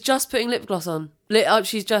 She's just putting lip gloss on.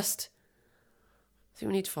 She's just. I think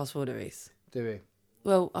we need to fast forward it, Reese. Do we?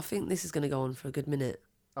 Well, I think this is going to go on for a good minute.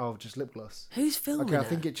 Oh, just lip gloss. Who's filming Okay, I it?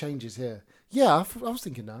 think it changes here. Yeah, I was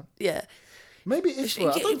thinking that. Yeah. Maybe it's. I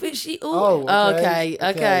don't But she, Oh,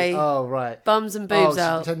 okay. Oh, right. Bums and boobs she's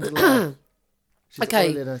out. pretending to laugh. She's Okay.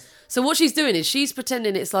 oiling us. So what she's doing is she's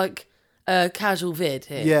pretending it's like a casual vid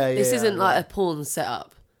here. Yeah, This yeah, isn't yeah. like a porn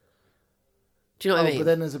setup. Do you know what I mean? But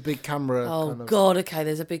then there's a big camera. Oh kind of, God, okay,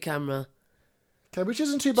 there's a big camera. Okay, which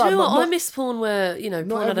isn't too Do bad. you know but what? I not- miss porn where, not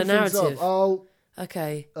porn had a everything's up. narrative. Oh,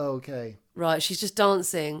 Okay, okay. right, she's just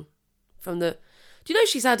dancing from the... Do you know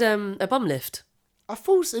she's had a bum lift? I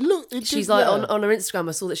thought it looked. It She's did, like, yeah. on her Instagram,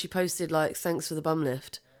 I saw that she posted like, thanks for the bum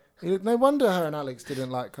lift. No wonder her and Alex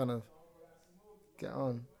didn't like kind of get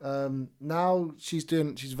on. Now she's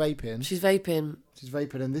vaping. She's vaping. She's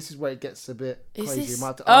vaping, and this is where it gets a bit Is crazy. this... You might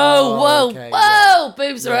have to- Oh, whoa, okay, whoa!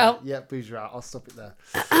 Boobs are yeah. out. Yeah, boobs are out. I'll stop it there.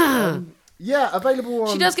 Yeah, available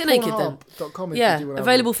on. She does get naked then. Pornhub.com if Yeah, you do wanna have a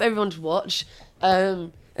available for everyone to watch.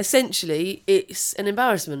 Essentially, it's an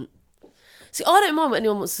embarrassment. See, I don't mind what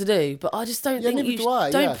anyone wants to do, but I just don't think neither you do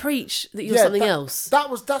I, don't yeah. preach that look. you're something that- else.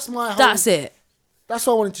 That's my whole. That's it. That's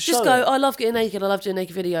what I wanted to Just show. go, I love getting naked, I love doing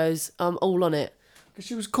naked videos, I'm all on it. Because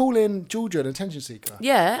she was calling Georgia an attention seeker.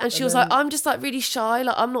 Yeah, and she was like, I'm just like really shy,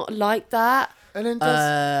 like I'm not like that. And then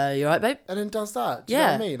does You right, babe? that. Do you know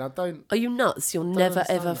Yeah. what I mean? I don't. Are you nuts? You're never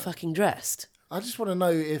understand ever that. fucking dressed. I just want to know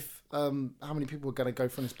if how many people are going to go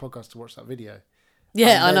from this podcast to watch that video.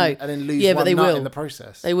 Yeah, I And then- know. And then lose Yeah, one but they nut will. in the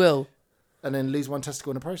process. They will. And then lose one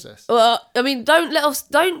testicle in the process. Well, I mean,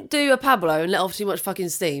 don't do a Pablo and let off too much fucking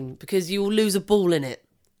steam because you will lose a ball in it.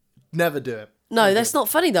 Never do it. No, that's not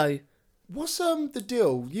funny though. What's the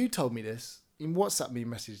deal? You told me this. You WhatsApp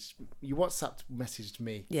messaged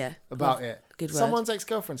me Yeah. about it. Good word. Someone's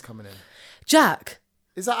ex-girlfriend's coming in. Jack.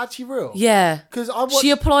 Is that actually real? Yeah. Because I watched, She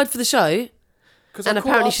applied for the show. 'cause and I caught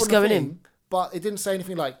apparently up she's on the going in. thing, but it didn't say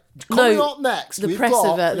anything like coming up next. The we've press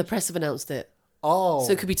got... the press have announced it. Oh,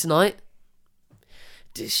 So it could be tonight.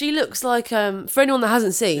 She looks like for anyone that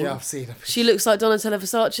hasn't seen, yeah, I've seen it. she looks like Donatella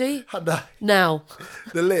Versace. No, Now.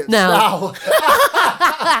 the lips. Now.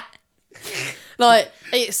 Like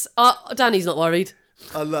it's Danny's not worried.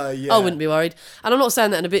 I know. Yeah. I wouldn't be worried. And I'm not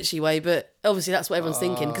saying that in a bitchy way, but obviously that's what everyone's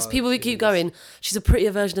thinking. Because people keep going, she's a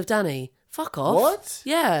prettier version of Danny. Fuck off. What?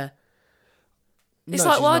 Yeah. It's No,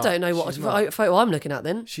 like, she's well, not. I don't know what She's not. photo I'm looking at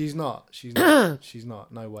then. She's not. She's not. She's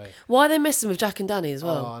not. No way. Why are they messing with Jack and Danny as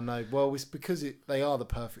well? Oh no. Well, it's because they are the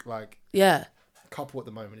perfect Yeah. couple at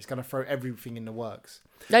the moment. It's going to throw everything in the works.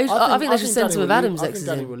 I think they should send Danny some of will Adam's leave, I exes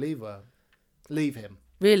think Danny in. will leave him.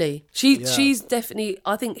 Really? She's definitely...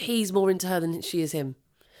 I think he's more into her than she is him.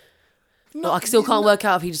 No, I still can't work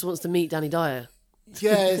out if he just wants to meet Danny Dyer.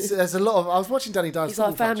 Yeah, there's a lot of... I was watching Danny Dyer's... He's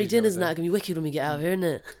like, family dinners and that are going to be wicked when we get out of here, isn't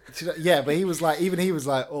it? Yeah, but he was like... Even he was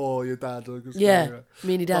like, oh, your dad... Yeah,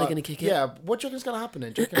 me and your dad are going to kick it. Yeah, what do you reckon's going to happen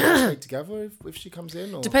then? Do you reckon they'll stay together if she comes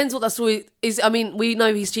in? Or? Depends what that story is. I mean, we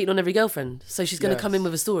know he's cheating on every girlfriend, so she's going to come in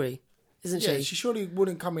with a story, isn't she? Yeah, she surely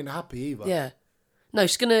wouldn't come in happy either. Yeah. No,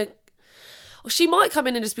 she's going to... Well, she might come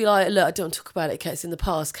in and just be like, look, I don't want to talk about it, okay, it's in the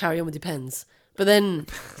past, carry on with your pens. But then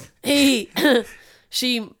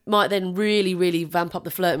she might then really, really vamp up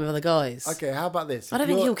the flirting with other guys. Okay, how about this? I don't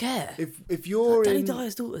think he'll care. If you're Danny in...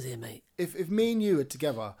 Dyer's daughter's here, mate. If me and you are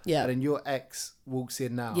together, Yeah. and then your ex walks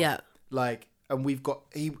in now, Yeah. like, and we've got...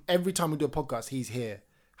 every time we do a podcast, he's here.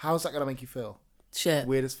 How's that going to make you feel? Shit.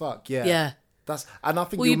 Weird as fuck, yeah. Yeah. And I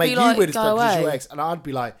think Well, you'll you'd make be you like, weird as go fuck because away. your ex. And I'd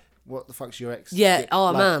be like, what the fuck's your ex? Yeah, oh,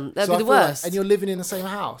 Like, man, that'd so be I the feel like- worst. and you're living in the same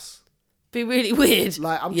house. Be really weird.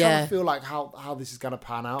 Like, I'm trying to feel like how this is going to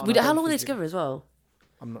pan out. and I How don't long are they think together as well?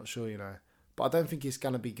 I'm not sure, But I don't think it's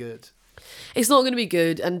going to be good. It's not going to be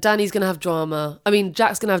good, and Danny's going to have drama. I mean,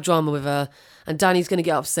 Jack's going to have drama with her, and Danny's going to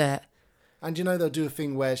get upset. And they'll do a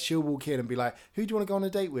thing where she'll walk in and be like, who do you want to go on a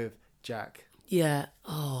date with? Jack. Yeah.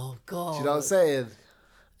 Oh, God. Do you know what I'm saying?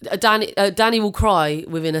 Danny will cry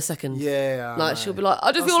within a second. Yeah. Like, she'll be like,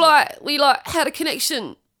 I just feel like we had a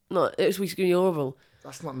connection. No, it's going to be horrible.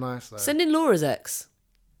 That's not nice, though. Send in Laura's ex.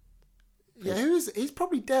 Yeah, he's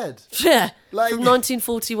probably dead. Yeah. Like- From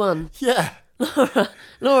 1941. Yeah.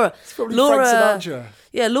 Laura. It's probably Laura. Frank Sinatra.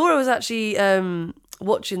 Yeah, Laura was actually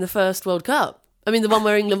watching the first World Cup. I mean, the one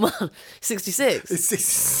where England won,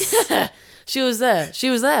 66. Yeah, she was there.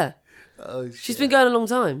 Oh, She's been going a long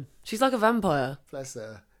time. She's like a vampire. Bless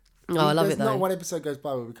her. Oh, I love There's it though. not one episode goes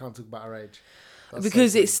by where we can't talk about her age. That's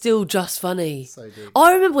Because so deep. it's still just funny. So deep.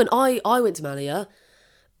 I remember when I went to Malia,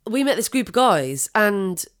 we met this group of guys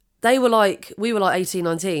and we were like 18,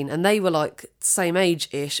 19 and they were like same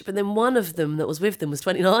age-ish. But then one of them that was with them was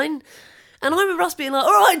 29. And I remember us being like,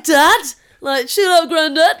 all right, Dad. Like, chill out,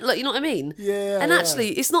 Granddad. Like, you know what I mean? Yeah. And yeah. actually,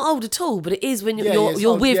 it's not old at all, but it is when Yeah, you're it's with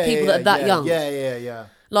old. people that are that young. Yeah.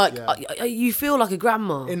 Like, Yeah. you feel like a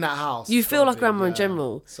grandma. In that house. You feel like probably, grandma in yeah.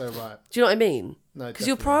 general. So right. Do you know what I mean? No, Because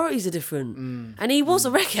your definitely. priorities are different. And he was a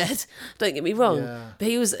wreckhead, don't get me wrong. Yeah. But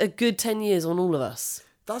he was a good 10 years on all of us.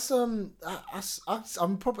 That's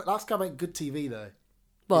I'm probably that's gonna make good TV though.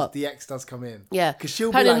 What? If the ex does come in. Yeah. Because she'll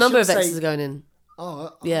be Apparently like, a number of she'll exes say, are going in.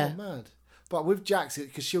 Oh, Yeah. mad. But with Jax,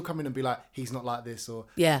 because she'll come in and be like, he's not like this, or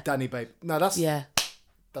Yeah. Danny, babe. No, that's Yeah.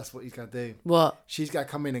 that's what he's gonna do. What? She's gonna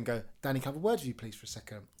come in and go, Danny, can I have a word with you, please, for a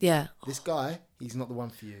second? Yeah. This guy, he's not the one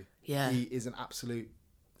for you. Yeah. He is an absolute.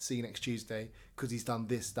 See you next Tuesday because he's done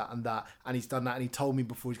this, that, and that, and he's done that, and he told me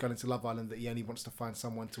before he's going into Love Island that he only wants to find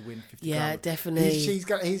someone to win 50 Yeah, grand. definitely. She's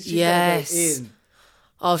gonna go Yes. in.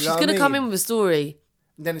 Oh, You she's know what going I to come mean? in with a story.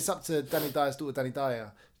 And then it's up to Danny Dyer's daughter, Danny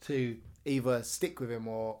Dyer, to either stick with him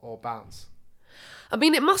or bounce. I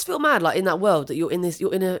mean, it must feel mad, like in that world that you're in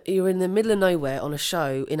the middle of nowhere on a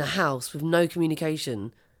show in a house with no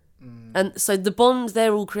communication, and so the bond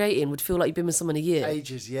they're all creating would feel like you've been with someone a year.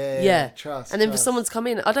 Ages, yeah. Yeah. Trust. And then for trust. someone to come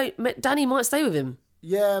in, Danny might stay with him.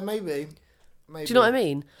 Yeah, maybe. Do you know what I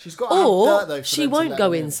mean? She's got to Or have dirt, though, for she them to won't let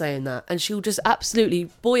go him in saying that, and she'll just absolutely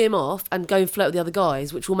buoy him off and go and flirt with the other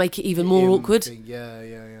guys, which will make it even more Him awkward. thing. Yeah.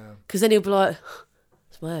 Because then he'll be like,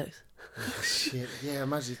 "It's my ex." Shit. Yeah,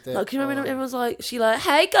 imagine if they're... Like, can you remember? Everyone's like,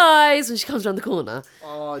 "Hey guys," when she comes around the corner,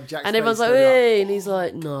 Oh, Jack's and everyone's like, face going up. "Hey," and he's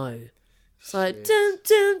like, "No." It's like, dun,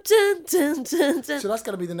 dun, dun, dun, dun, dun. So that's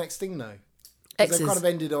going to be the next thing, though. 'Cause they've Exes. kind of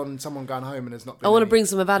ended on someone going home and there's not been I want to any- bring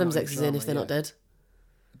some of Adam's not any exes in drama, if they're not yeah. dead.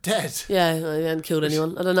 Dead? Yeah, they haven't killed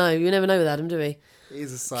anyone. I don't know. You never know with Adam, do we?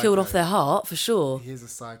 He's a psycho. Killed off their heart for sure. He's a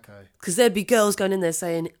psycho. Because there'd be girls going in there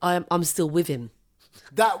saying, "I'm still with him."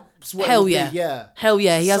 That's what Hell it would yeah. be, yeah. Hell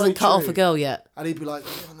yeah, he So hasn't cut off true. a girl yet. And he'd be like,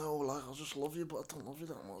 oh, no, like, I just love you, but I don't love you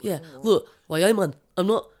that much. Yeah, look, why, man? I'm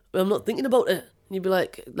not thinking about it. And you'd be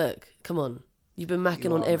like, look, come on, you've been macking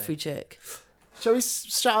You on are, every chick. Shall we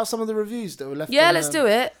shout out some of the reviews that were left? Yeah, on, let's do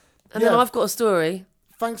it. And then yeah. I've got a story.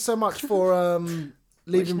 Thanks so much for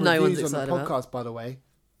leaving Which no one's reviews on the excited podcast, about. by the way.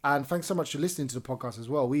 And thanks so much for listening to the podcast as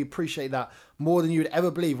well. We appreciate that more than you would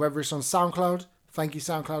ever believe, whether it's on SoundCloud. Thank you,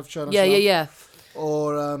 SoundCloud, for showing us love. Yeah.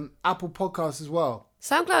 Or Apple Podcasts as well.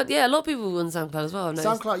 SoundCloud, yeah, a lot of people on SoundCloud as well. I've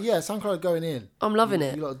noticed. SoundCloud going in. I'm loving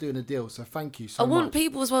it. You lot are doing a deal, so thank you so I much. want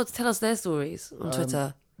people as well to tell us their stories on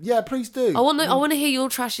Twitter. Yeah, please do. I want to hear your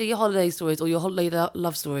trashy holiday stories or your holiday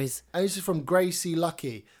love stories. And this is from Gracie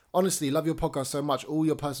Lucky. Honestly, love your podcast so much. All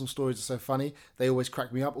your personal stories are so funny. They always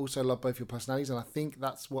crack me up. Also love both your personalities, and I think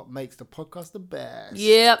that's what makes the podcast the best.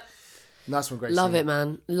 Yep. And that's when Gracie. Love it,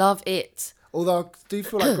 man. Love it. Although I do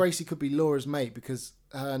feel like Gracie could be Laura's mate because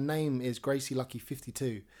her name is Gracie Lucky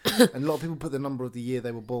 52, and a lot of people put the number of the year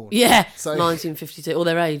they were born. Yeah. So 1952, or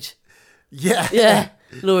their age. yeah, Yeah.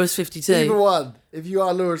 Laura's 52. Either one. If you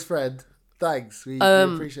are Laura's friend, thanks. We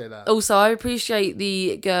appreciate that. Also, I appreciate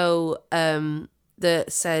the girl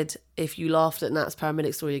that said, if you laughed at Nat's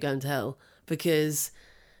paramedic story, you're going to hell. Because,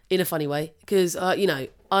 in a funny way, because, you know,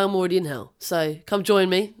 I'm already in hell. So come join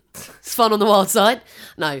me. It's fun on the wild side.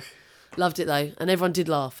 No, loved it though. And everyone did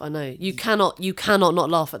laugh. I know. You cannot not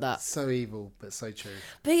laugh at that. So evil, but so true.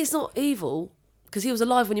 But it's not evil because he was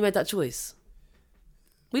alive when you made that choice.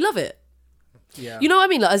 We love it. Yeah. You know what I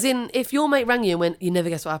mean? Like, as in, if your mate rang you and went, you never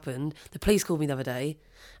guess what happened. The police called me the other day,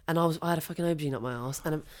 and I had a fucking aubergine up my arse,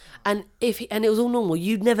 and it was all normal.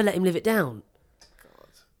 You'd never let him live it down. God.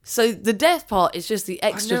 So the death part is just the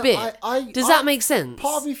extra bit. Does that make sense?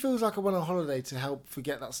 Part of me feels like I went on holiday to help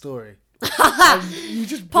forget that story. You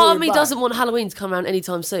just part of me doesn't want Halloween to come around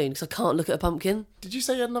anytime soon because I can't look at a pumpkin. Did you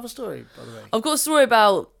say you had another story, by the way? I've got a story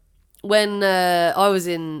about when I was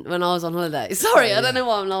on holiday. Sorry, I don't know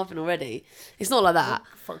why I'm laughing already. It's not like that.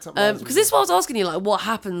 Fucked up Because this is what I was asking you, like, what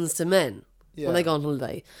happens to men when they go on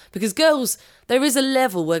holiday? Because girls, there is a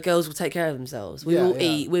level where girls will take care of themselves. We will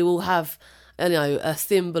eat. We will have, you know, a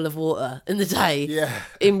thimble of water in the day. Yeah.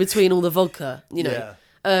 In between all the vodka, you know.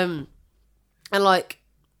 Yeah. And like,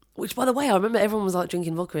 which by the way, I remember everyone was like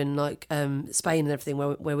drinking vodka in like Spain and everything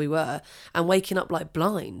where we were, and waking up like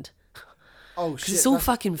blind. Oh shit! It's all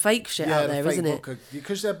fucking fake shit out there, isn't it?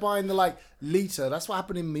 Because they're buying the like litre. That's what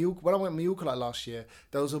happened in Mallorca. When I went to Mallorca like last year,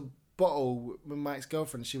 there was a bottle with my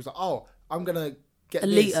ex-girlfriend. She was like, "Oh, I'm gonna get a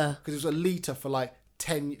this litre because it was a litre for like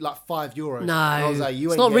 €5." No, and I was like, "You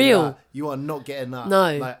ain't it's not real. That. You are not getting that."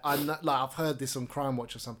 No, like I'm not, like I've heard this on Crime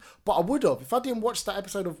Watch or something, but I would have if I didn't watch that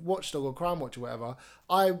episode of Watchdog or Crime Watch or whatever.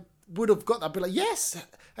 I would have got that. I'd be like, yes,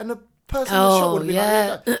 and the person in the shop would be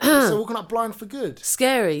like, yeah. So walking up blind for good.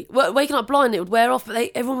 Scary. Well, waking up blind, it would wear off, but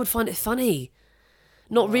everyone would find it funny,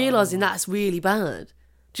 not realising that's really bad.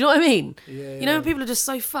 Do you know what I mean? Yeah. You know, when people are just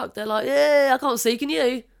so fucked, they're like, yeah, I can't see, can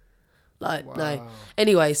you? Like, Wow. no.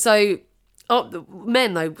 Anyway, so,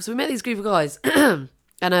 men though, so we met these group of guys,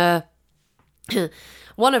 and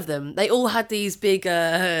one of them, they all had these big,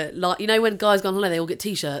 like, you know when guys go on holiday, they all get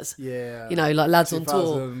T-shirts? Yeah. You know, like lads on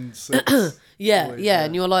tour. 2006. Yeah,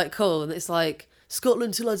 and you're like, cool, and it's like,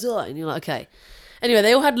 Scotland till I die, and you're like, okay. Anyway,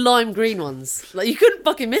 they all had lime green ones. Like, you couldn't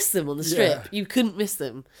fucking miss them on the strip. Yeah. You couldn't miss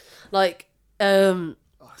them. Like, Oh,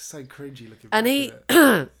 it's so cringy looking.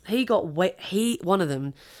 and one of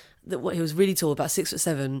them, he was really tall, about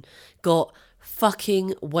 6'7", got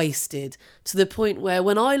fucking wasted to the point where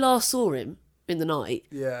when I last saw him in the night,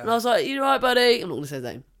 Yeah. and I was like, "You right, buddy?" I'm not gonna say his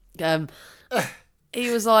name. He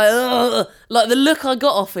was like, ugh. Like the look I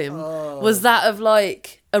got off him was that of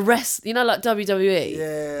like a you know, like WWE,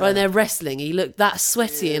 Yeah. right? And they're wrestling. He looked that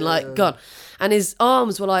sweaty and like God, and his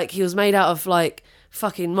arms were like he was made out of like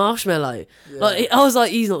fucking marshmallow. Like I was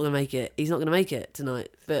like, he's not gonna make it. He's not gonna make it tonight.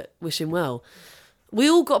 But wish him well. We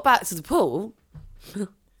all got back to the pool.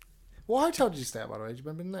 What hotel did you stay at, by the way? Do you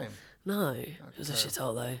remember the name? No, it was a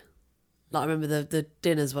shithole though. Like I remember the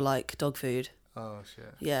dinners were like dog food. Oh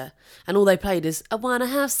shit. Yeah, and all they played is "I wanna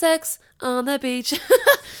have sex on the beach,"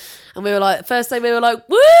 and we were like, first day we were like,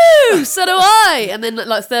 "Woo, so do I," and then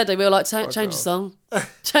like third day we were like, change the song,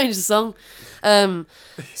 change the song.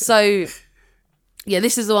 So yeah,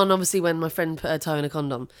 this is the one obviously when my friend put her toe in a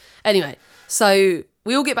condom. Anyway, so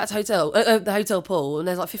we all get back to the hotel pool, and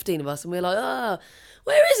there's like 15 of us, and we're like, "Ah,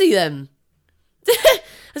 where is he then?"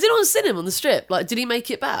 Has anyone seen him on the strip? Like, did he make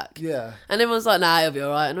it back? Yeah. And everyone's like, nah, he'll be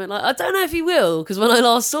all right. And we're like, I don't know if he will, because when I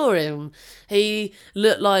last saw him, he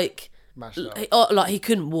looked like he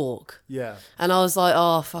couldn't walk. Yeah. And I was like,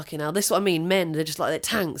 oh, fucking hell. This is what I mean. Men, they're just like, they're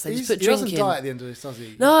tanks. They just put He drinking. doesn't die at the end of this, does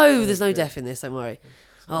he? No, there's no death in this, don't worry.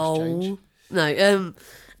 change. No.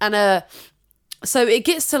 So it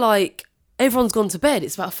gets to like, everyone's gone to bed.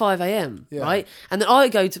 It's about 5 a.m, right? And then I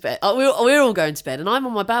go to bed. We're all going to bed, and I'm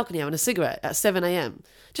on my balcony having a cigarette at 7 a.m.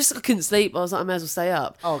 Just I couldn't sleep. I was like, I may as well stay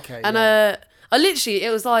up. Okay. And I literally, it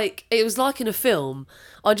was like in a film.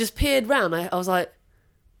 I just peered round. I was like,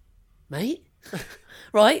 mate,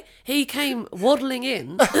 right? He came waddling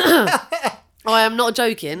in. I am not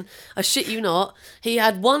joking. I shit you not. He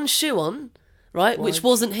had one shoe on, right, which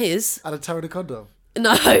wasn't his. And a toe in a condom.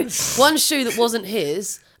 No, one shoe that wasn't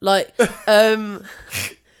his. Like,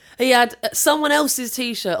 he had someone else's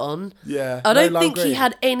t-shirt on. Yeah. I don't think he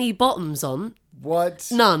had any bottoms on. What?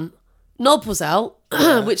 None. Knob was out,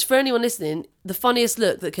 which for anyone listening, the funniest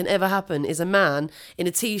look that can ever happen is a man in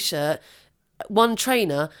a t-shirt one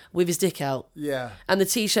trainer with his dick out. Yeah. And the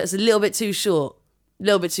t-shirt's a little bit too short.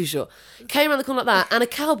 Came around the corner like that, and a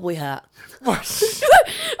cowboy hat. I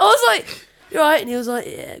was like, "You all right?" And he was like,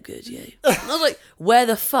 "Yeah, good, yeah." And I was like, "Where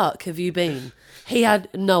the fuck have you been?" He had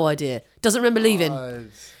no idea. Doesn't remember leaving.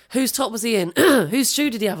 Whose top was he in? Whose shoe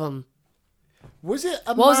did he have on? Was it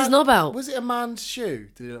What was his knob out? Was it a man's shoe,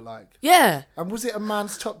 did it look like? Yeah. And was it a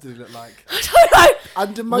man's top, did it look like? I don't know.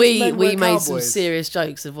 And do most men We wear made some cowboys? serious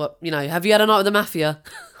jokes of what, have you had a night with the mafia?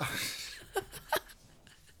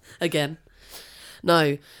 Again.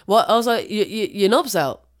 No. What? I was like, your knob's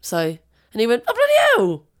out. So, and he went, "Oh, bloody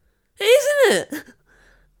hell. It is, isn't it?"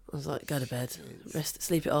 I was like, "Go to bed. Rest,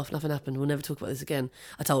 sleep it off. Nothing happened. We'll never talk about this again."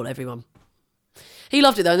 I told everyone. He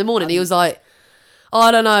loved it though. In the morning, he was like, "Oh,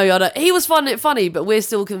 I don't know. He was finding it funny, but we're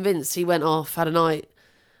still convinced he went off, had a night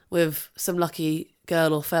with some lucky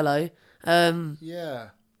girl or fellow, Yeah.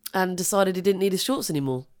 and decided he didn't need his shorts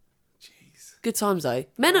anymore." Jeez. Good times though.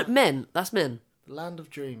 Men. That's men. Land of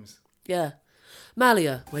dreams. Yeah.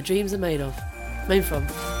 Malia, where dreams are made from.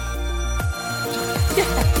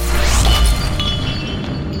 Yeah.